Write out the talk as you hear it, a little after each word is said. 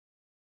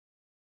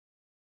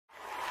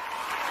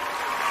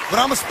What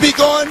I'm gonna speak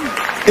on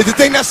is the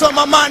thing that's on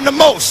my mind the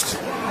most. You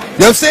know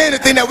what I'm saying? The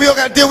thing that we all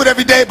gotta deal with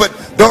every day, but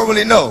don't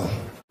really know.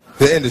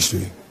 The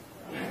industry.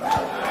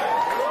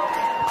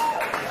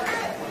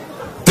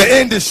 The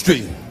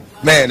industry.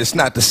 Man, it's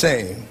not the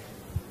same.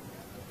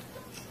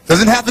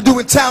 Doesn't have to do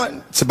with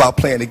talent. It's about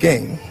playing the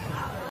game.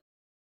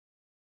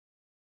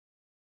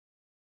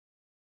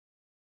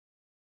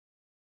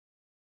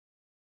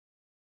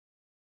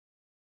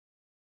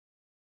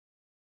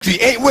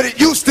 It ain't what it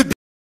used to be.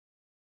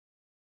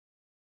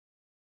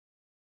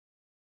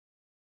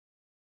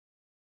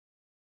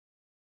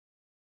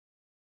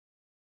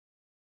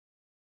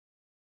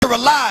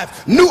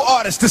 Alive, new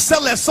artists to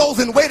sell their souls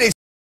in the way they.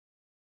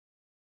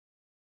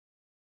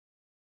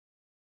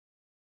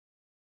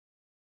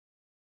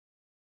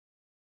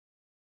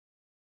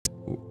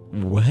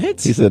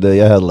 What? He said that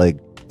y'all had like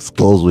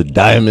skulls with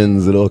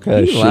diamonds and all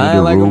kinds of shit.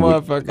 Lying like a room.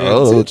 motherfucker.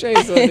 Oh. 2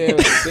 Chainz on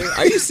there.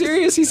 Are you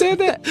serious? He said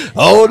that?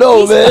 Oh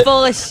no, He's man.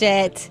 full of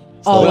shit.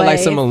 So Always. like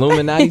some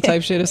Illuminati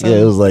type shit or something?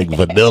 Yeah, it was like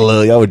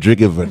vanilla. Y'all were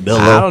drinking vanilla.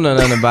 I don't know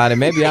nothing about it.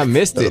 Maybe I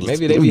missed it.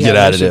 Maybe they be Get having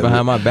out that of shit there,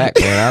 behind my back,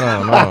 man. I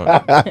don't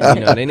know.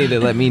 You know, they need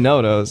to let me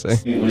know though. So.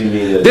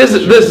 This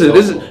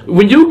is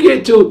when you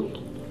get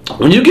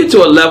to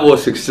a level of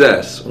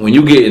success, when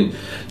you getting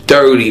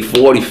 30,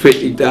 40,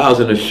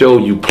 50,000 a show,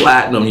 you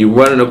platinum, you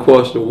running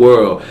across the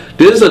world.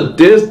 There's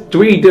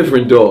 3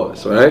 different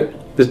doors, right?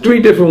 There's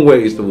 3 different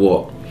ways to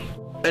walk.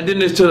 And then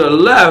there's to the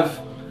left.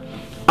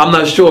 I'm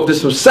not sure if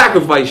there's some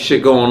sacrifice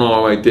shit going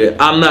on right there.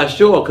 I'm not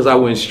sure because I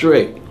went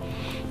straight.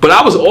 But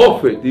I was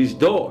offered these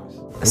doors.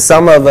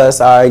 Some of us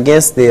are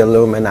against the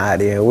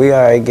Illuminati, and we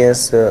are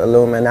against the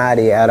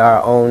Illuminati at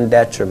our own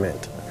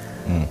detriment.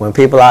 When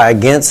people are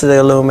against the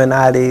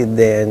Illuminati,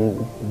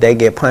 then they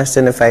get punched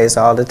in the face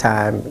all the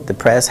time. The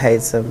press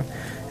hates them,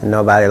 and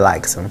nobody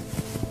likes them.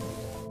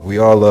 We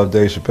all love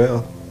Dave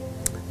Chappelle.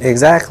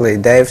 Exactly.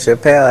 Dave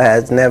Chappelle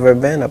has never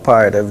been a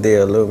part of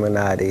the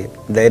Illuminati.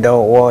 They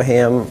don't want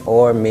him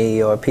or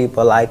me or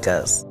people like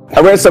us. I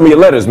read some of your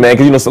letters, man,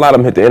 because you know a lot of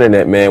them hit the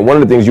internet, man. One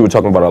of the things you were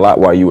talking about a lot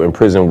while you were in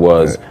prison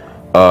was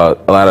a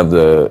lot of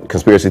the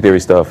conspiracy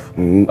theory stuff,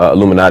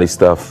 Illuminati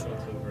stuff.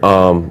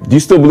 Do you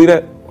still believe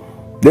that?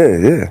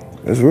 Yeah,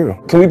 it's real.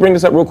 Can we bring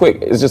this up real quick?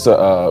 It's just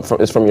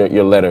it's from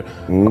your letter.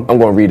 I'm going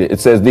to read it. It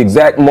says, the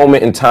exact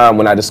moment in time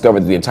when I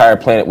discovered the entire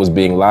planet was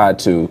being lied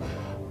to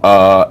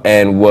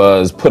and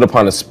was put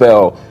upon a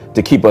spell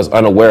to keep us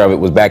unaware of it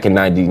was back in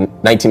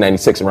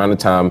 1996, around the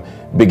time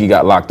Biggie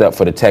got locked up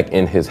for the tech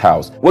in his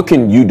house. What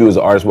can you do as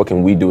an artist? What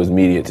can we do as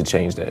media to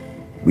change that?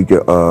 We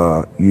could,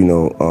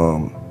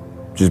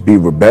 just be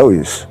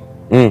rebellious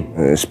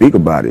and speak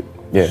about it.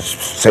 Yeah.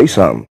 Say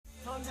something.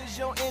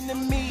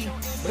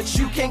 But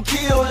you can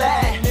kill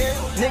that.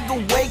 Nigga,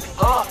 wake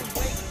up.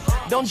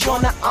 Don't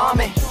join the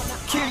army.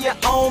 Kill your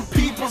own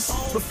peoples.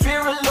 But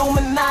fear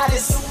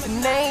Illuminatis.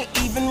 And they ain't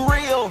even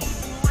real.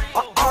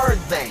 Or are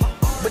they?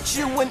 But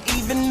you wouldn't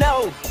even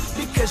know.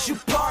 Because you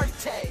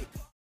partake.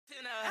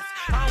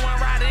 I don't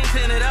want riding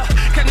tinted up.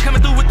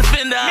 Coming through with the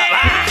fender up.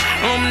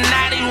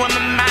 Illuminati with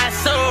my mind,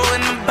 soul,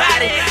 and my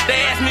body.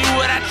 They asked me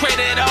what I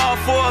traded all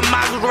for a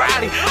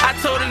Maserati. I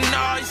told them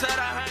no, he said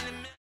 100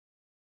 million.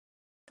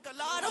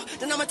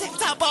 Then I'ma take the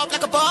top off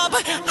like a barber.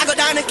 I go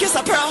down and kiss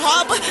her Pearl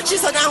Harbor.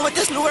 She's so down with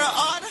this new world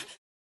order.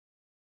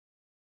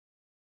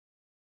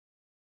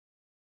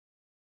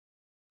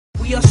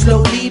 We are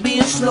slowly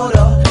being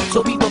slaughtered,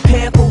 so be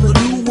prepared for the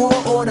new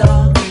world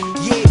order.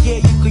 Yeah,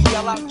 you can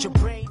yell out your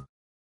brain.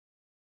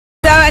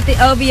 So at the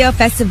OVO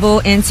Festival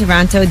in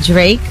Toronto,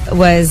 Drake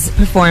was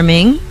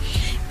performing.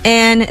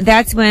 And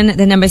that's when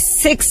the number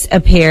 6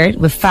 appeared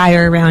with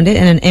fire around it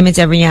and an image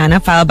of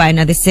Rihanna, followed by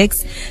another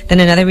 6, then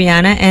another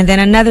Rihanna, and then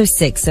another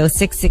 6. So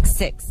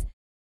 666.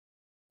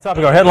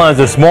 Topping our headlines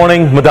this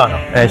morning, Madonna.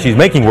 And she's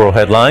making world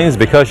headlines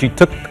because she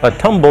took a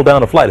tumble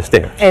down a flight of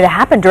stairs. It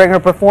happened during her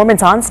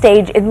performance on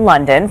stage in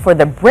London for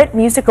the Brit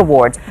Music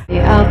Awards.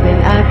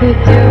 I could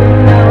do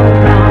no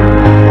wrong.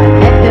 I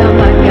let them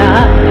my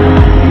God.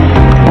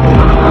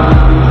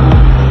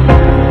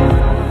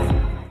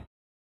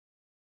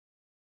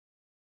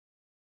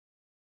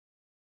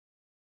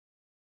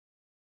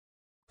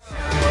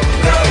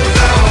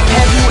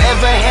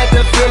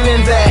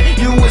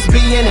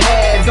 Being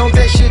had, don't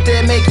that shit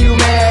that make you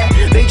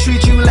mad? They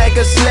treat you like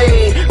a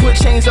slave, put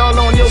chains all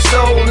on your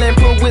soul and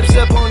put whips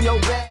up on your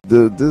back.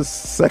 This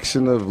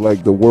section of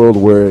like the world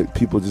where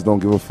people just don't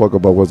give a fuck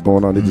about what's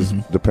going on, they just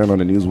depend on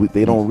the news.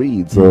 They don't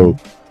read, so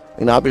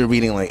you know I've been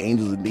reading like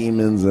Angels and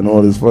Demons and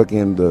all this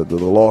fucking the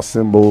lost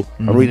symbol.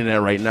 I'm reading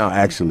that right now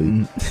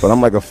actually, but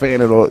I'm like a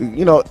fan of all.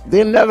 You know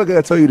they're never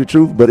gonna tell you the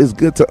truth, but it's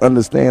good to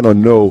understand or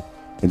know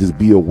and just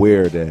be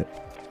aware that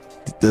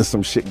there's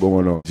some shit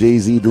going on.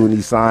 Jay-Z doing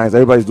these signs,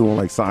 everybody's doing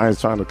like signs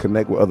trying to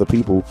connect with other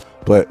people,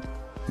 but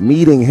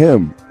meeting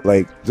him,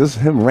 like just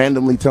him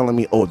randomly telling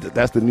me, oh,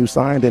 that's the new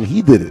sign, then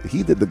he did it.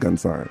 He did the gun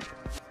sign.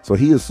 So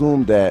he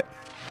assumed that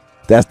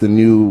that's the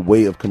new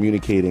way of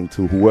communicating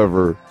to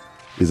whoever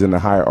is in the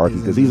hierarchy,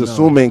 because he's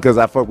assuming because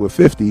I fuck with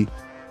 50,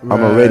 I'm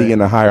already in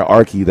the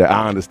hierarchy, that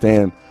I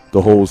understand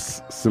the whole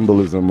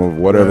symbolism of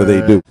whatever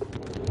they do.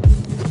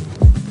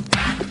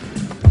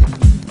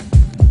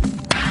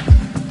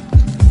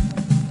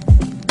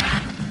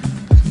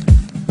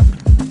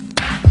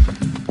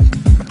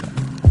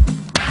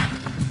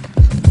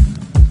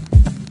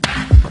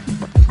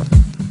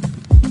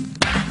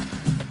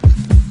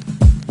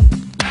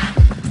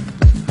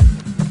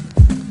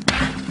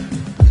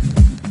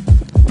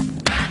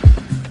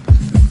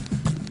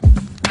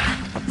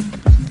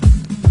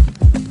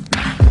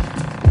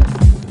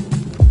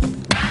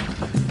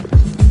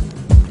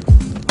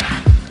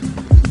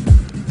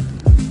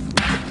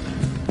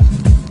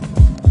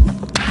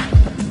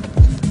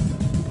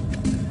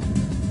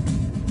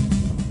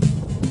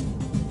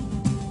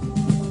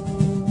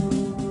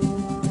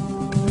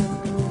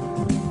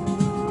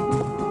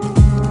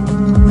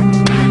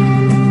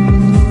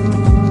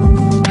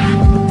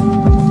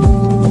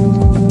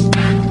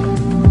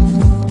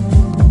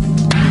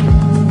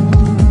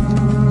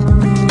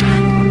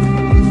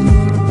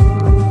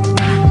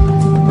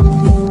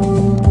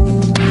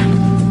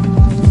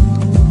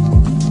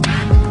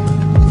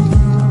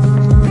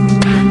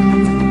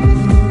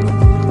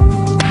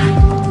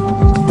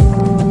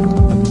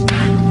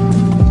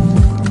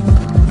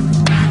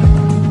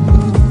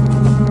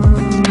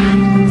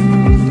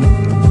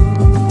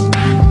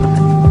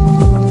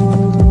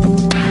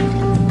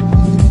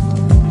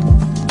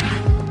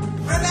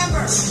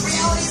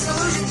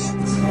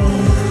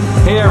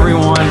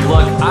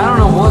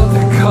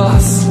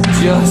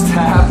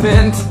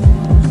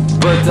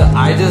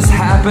 just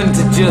happened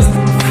to just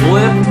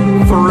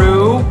flip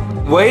through.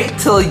 Wait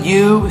till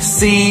you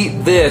see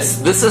this.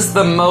 This is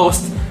the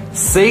most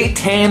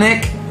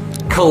satanic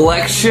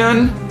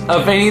collection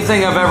of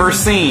anything I've ever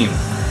seen.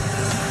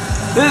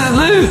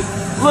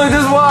 Look,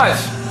 just watch.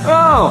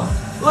 Oh,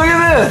 look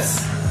at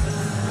this.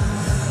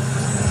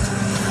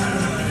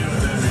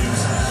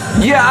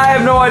 Yeah, I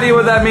have no idea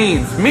what that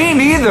means. Me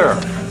neither.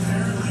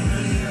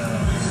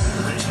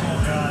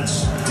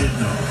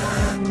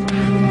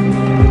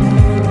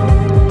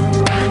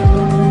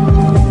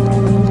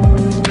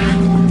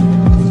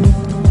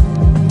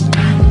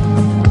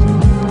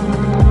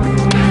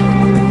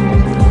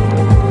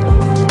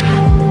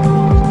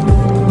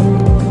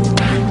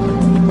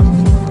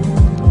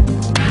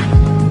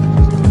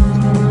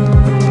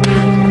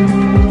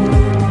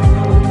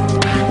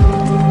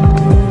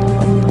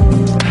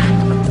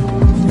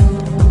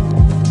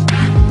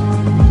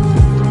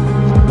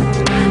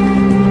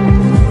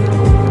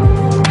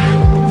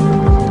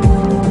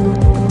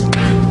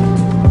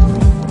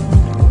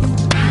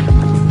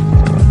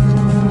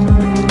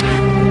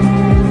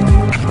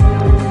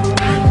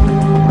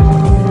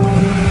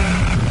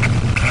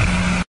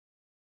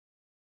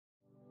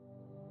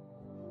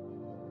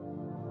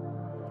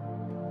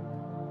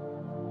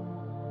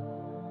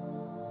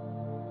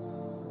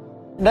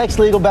 Next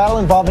legal battle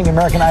involving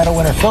American Idol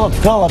winner Philip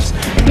Phillips.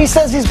 He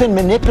says he's been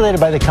manipulated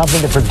by the company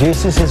that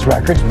produces his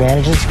records,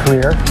 manages his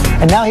career,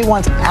 and now he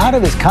wants out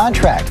of his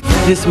contract.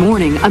 This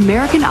morning,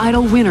 American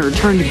Idol winner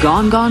turned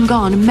gone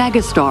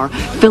megastar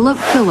Philip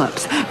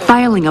Phillips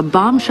filing a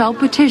bombshell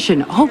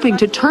petition hoping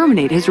to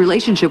terminate his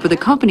relationship with a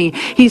company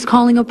he's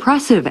calling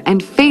oppressive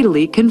and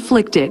fatally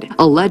conflicted,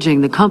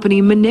 alleging the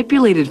company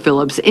manipulated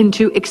Phillips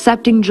into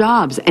accepting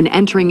jobs and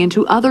entering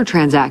into other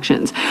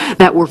transactions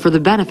that were for the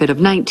benefit of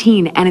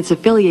 19 and its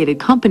affiliated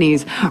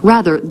companies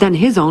rather than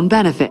his own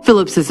benefit.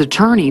 Phillips's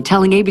attorney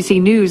telling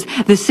ABC News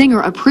the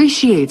singer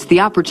appreciates the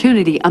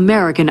opportunity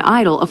American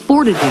Idol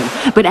afforded him,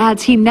 but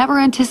adds he never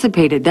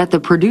anticipated that the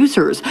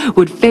producers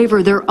would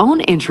favor their own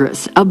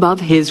interests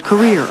above his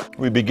career.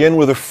 We begin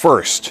with a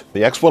first,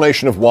 the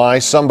explanation of why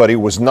somebody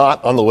was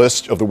not on the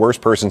list of the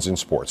worst persons in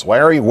sports.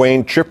 Larry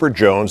Wayne Chipper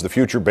Jones, the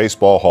future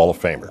Baseball Hall of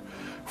Famer.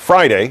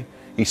 Friday,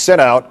 he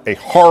sent out a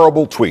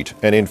horrible tweet,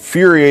 an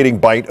infuriating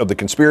bite of the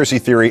conspiracy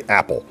theory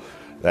apple,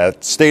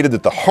 that stated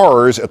that the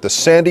horrors at the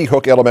Sandy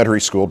Hook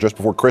Elementary School just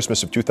before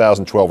Christmas of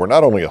 2012 were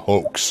not only a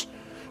hoax,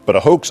 but a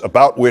hoax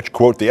about which,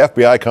 quote, the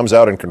FBI comes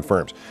out and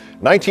confirms.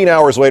 19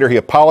 hours later, he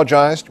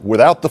apologized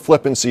without the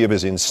flippancy of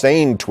his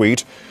insane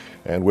tweet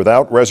and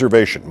without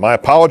reservation. My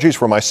apologies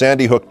for my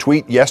Sandy Hook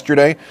tweet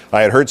yesterday.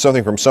 I had heard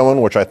something from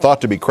someone which I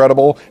thought to be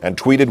credible and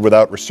tweeted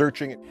without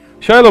researching it.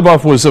 Shia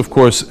LaBeouf was, of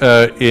course,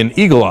 in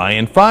Eagle Eye,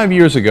 and 5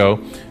 years ago,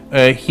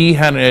 he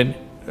had an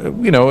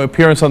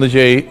appearance on the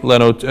Jay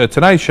Leno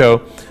Tonight Show,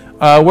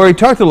 where he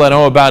talked to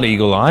Leno about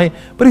Eagle Eye,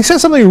 but he said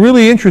something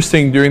really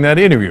interesting during that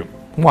interview.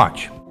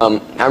 Watch.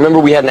 I remember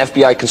we had an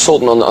FBI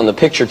consultant on the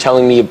picture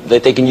telling me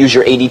that they can use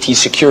your ADT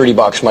security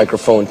box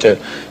microphone to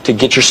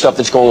get your stuff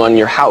that's going on in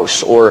your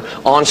house, or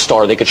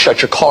OnStar, they could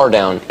shut your car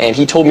down. And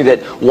he told me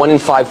that 1 in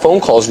 5 phone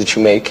calls that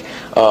you make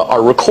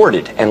are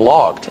recorded and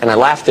logged. And I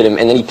laughed at him,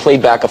 and then he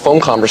played back a phone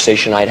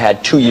conversation I'd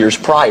had 2 years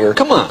prior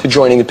to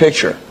joining the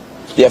picture,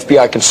 the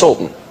FBI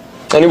consultant.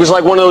 And it was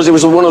like one of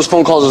those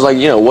phone calls, it was like,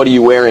 what are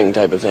you wearing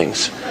type of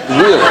things.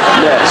 Really?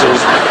 Yeah,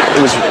 so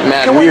it was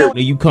mad weird.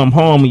 You come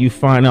home and you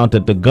find out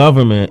that the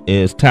government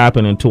is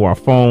tapping into our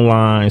phone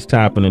lines,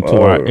 tapping into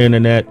our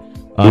internet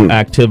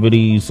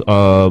activities.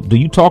 Do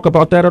you talk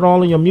about that at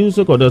all in your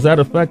music, or does that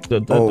affect the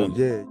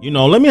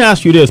yeah. Let me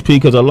ask you this,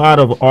 Pete, because a lot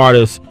of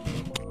artists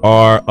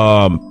are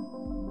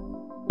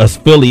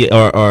affiliate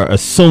or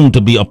assumed to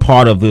be a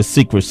part of this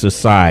secret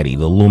society,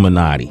 the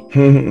Illuminati,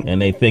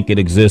 and they think it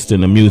exists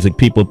in the music.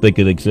 People think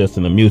it exists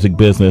in the music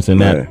business, and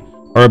that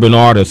urban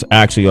artists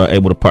actually are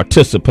able to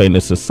participate in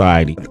this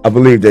society. I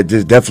believe that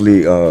there's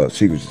definitely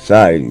secret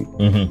society.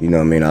 You know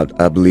what I mean?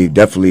 I believe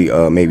definitely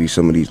maybe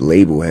some of these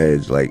label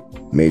heads, like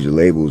major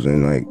labels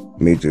and like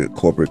major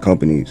corporate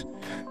companies,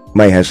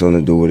 might have something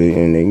to do with it,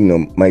 and they,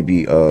 might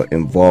be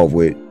involved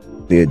with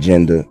the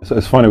agenda. So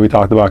it's funny, we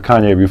talked about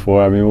Kanye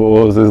before. I mean,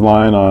 what was his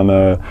line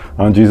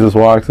on Jesus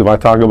Walks? If I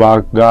talk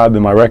about God,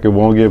 then my record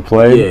won't get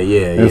played.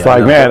 Yeah. It's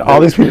like, man, all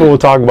these people will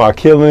talk about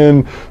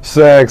killing,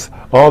 sex,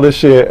 all this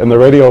shit, and the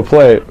radio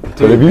play it.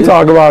 But if you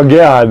talk about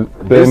God,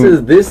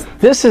 then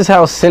this is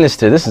how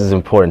sinister. This is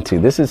important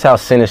too. This is how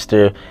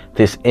sinister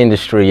this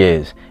industry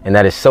is, and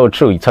that is so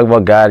true. You talk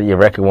about God, your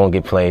record won't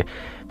get played.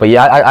 But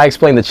yeah, I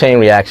explained the chain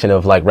reaction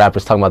of like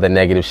rappers talking about that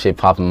negative shit,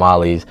 popping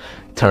mollies,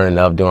 turning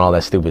up, doing all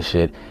that stupid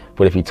shit.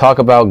 But if you talk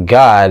about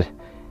God,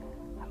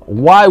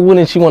 why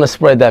wouldn't you want to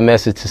spread that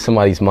message to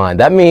somebody's mind?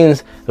 That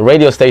means the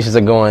radio stations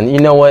are going, you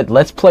know what,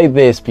 let's play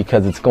this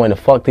because it's going to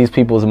fuck these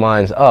people's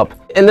minds up.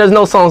 And there's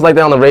no songs like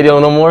that on the radio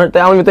no more. I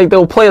don't even think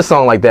they'll play a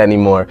song like that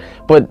anymore.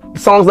 But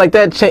songs like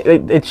that,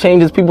 it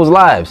changes people's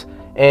lives.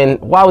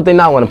 And why would they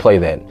not want to play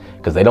that?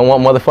 Because they don't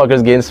want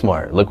motherfuckers getting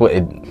smart. Look what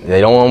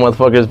they don't want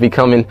motherfuckers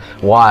becoming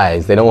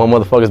wise. They don't want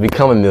motherfuckers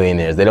becoming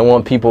millionaires. They don't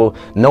want people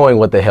knowing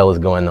what the hell is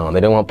going on.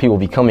 They don't want people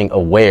becoming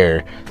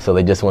aware, so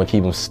they just want to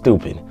keep them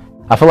stupid.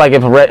 I feel like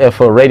if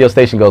a radio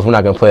station goes, we're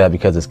not going to play that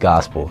because it's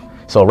gospel.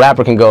 So a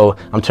rapper can go,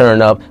 I'm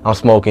turning up, I'm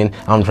smoking,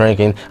 I'm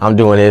drinking, I'm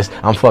doing this,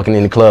 I'm fucking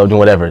in the club, doing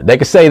whatever. They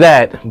can say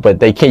that,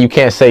 but you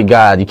can't say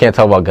God. You can't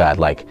talk about God.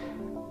 Like,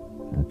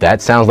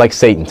 that sounds like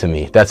Satan to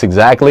me. That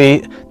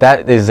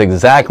is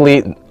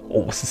exactly.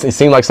 It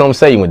seemed like something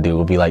Satan would do.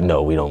 Would be like,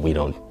 no, we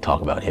don't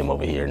talk about him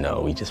over here.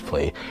 No, we just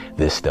play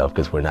this stuff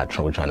because we're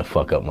trying to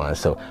fuck up mine.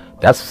 So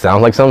that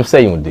sounds like something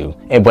Satan would do.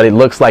 But it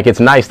looks like it's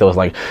nice though. It's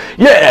like,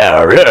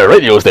 yeah,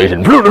 radio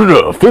station,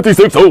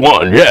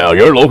 5601, yeah,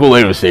 your local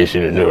radio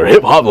station, where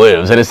hip hop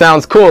lives, and it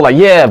sounds cool. Like,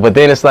 yeah, but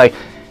then it's like,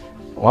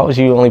 why would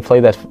you only play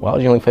that? Why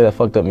would you only play that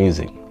fucked up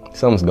music?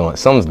 Something's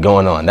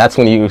going on. That's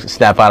when you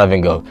snap out of it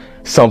and go,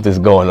 something's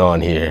going on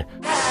here.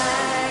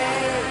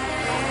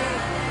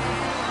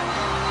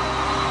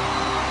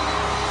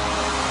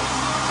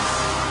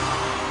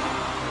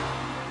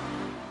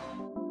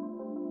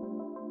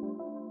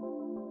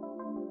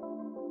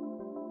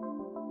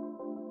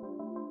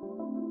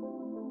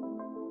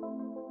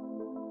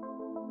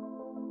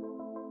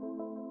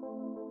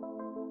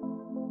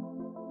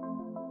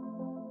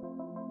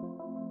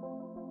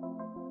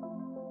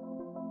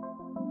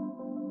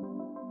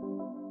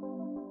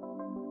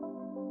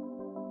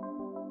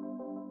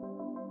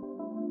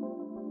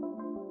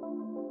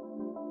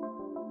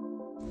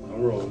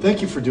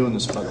 Thank you for doing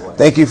this, by the way.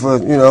 Thank you for,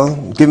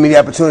 giving me the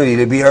opportunity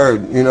to be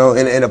heard, in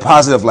a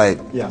positive light.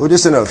 Yeah. Or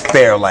just in a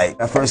fair light.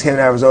 I first came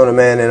to Arizona,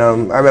 man, and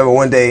I remember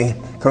one day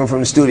coming from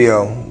the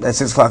studio at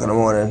 6 o'clock in the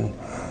morning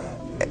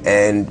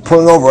and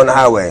pulling over on the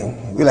highway.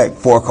 We like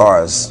 4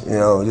 cars,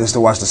 just to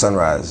watch the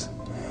sunrise.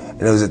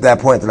 And it was at that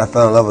point that I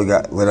fell in love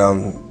with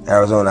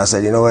Arizona. I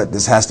said, you know what,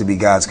 this has to be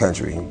God's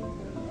country.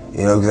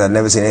 Because I'd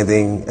never seen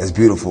anything as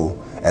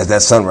beautiful as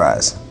that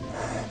sunrise.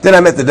 Then I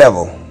met the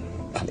devil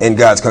in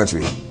God's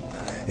country.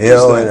 It's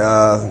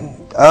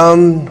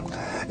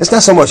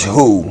not so much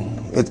who,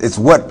 it's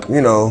what,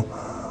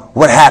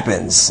 what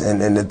happens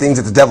and the things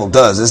that the devil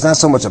does. It's not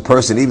so much a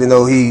person, even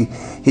though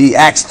he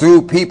acts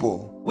through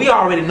people. We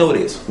already know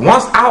this.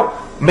 Once out,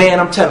 man,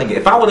 I'm telling you,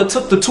 if I would have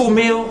took the $2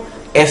 million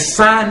and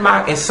signed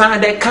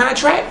that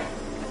contract,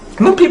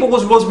 them people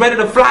was ready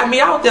to fly me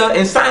out there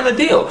and sign the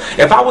deal.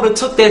 If I would have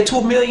took that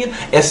 $2 million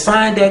and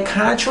signed that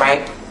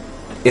contract,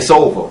 it's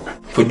over.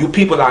 For you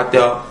people out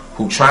there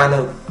who trying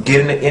to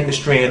get in the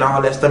industry and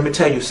all that stuff, let me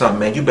tell you something,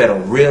 man. You better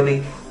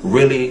really,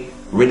 really,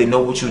 really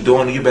know what you're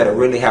doing. You better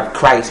really have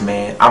Christ,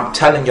 man. I'm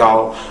telling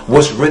y'all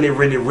what's really,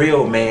 really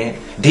real, man.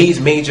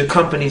 These major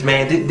companies,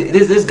 man.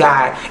 This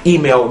guy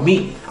emailed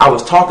me. I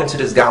was talking to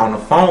this guy on the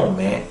phone,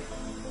 man.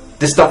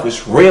 This stuff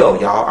is real,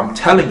 y'all. I'm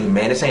telling you,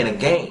 man. This ain't a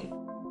game.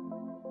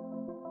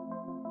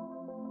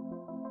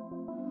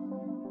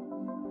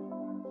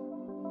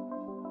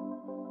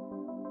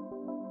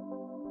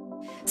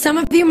 Some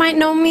of you might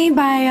know me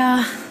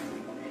by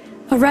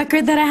a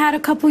record that I had a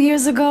couple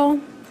years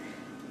ago.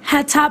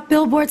 Had top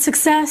Billboard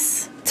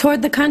success,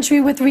 toured the country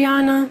with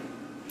Rihanna.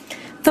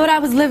 Thought I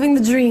was living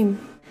the dream.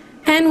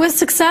 And with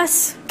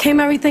success came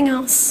everything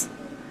else.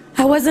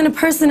 I wasn't a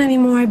person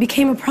anymore, I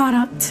became a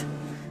product.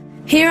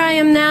 Here I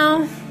am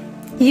now,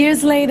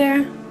 years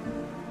later,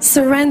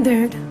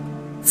 surrendered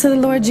to the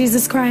Lord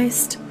Jesus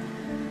Christ.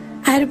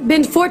 I had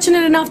been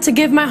fortunate enough to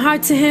give my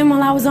heart to Him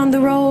while I was on the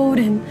road,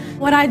 and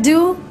what I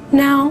do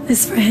now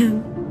is for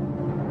Him.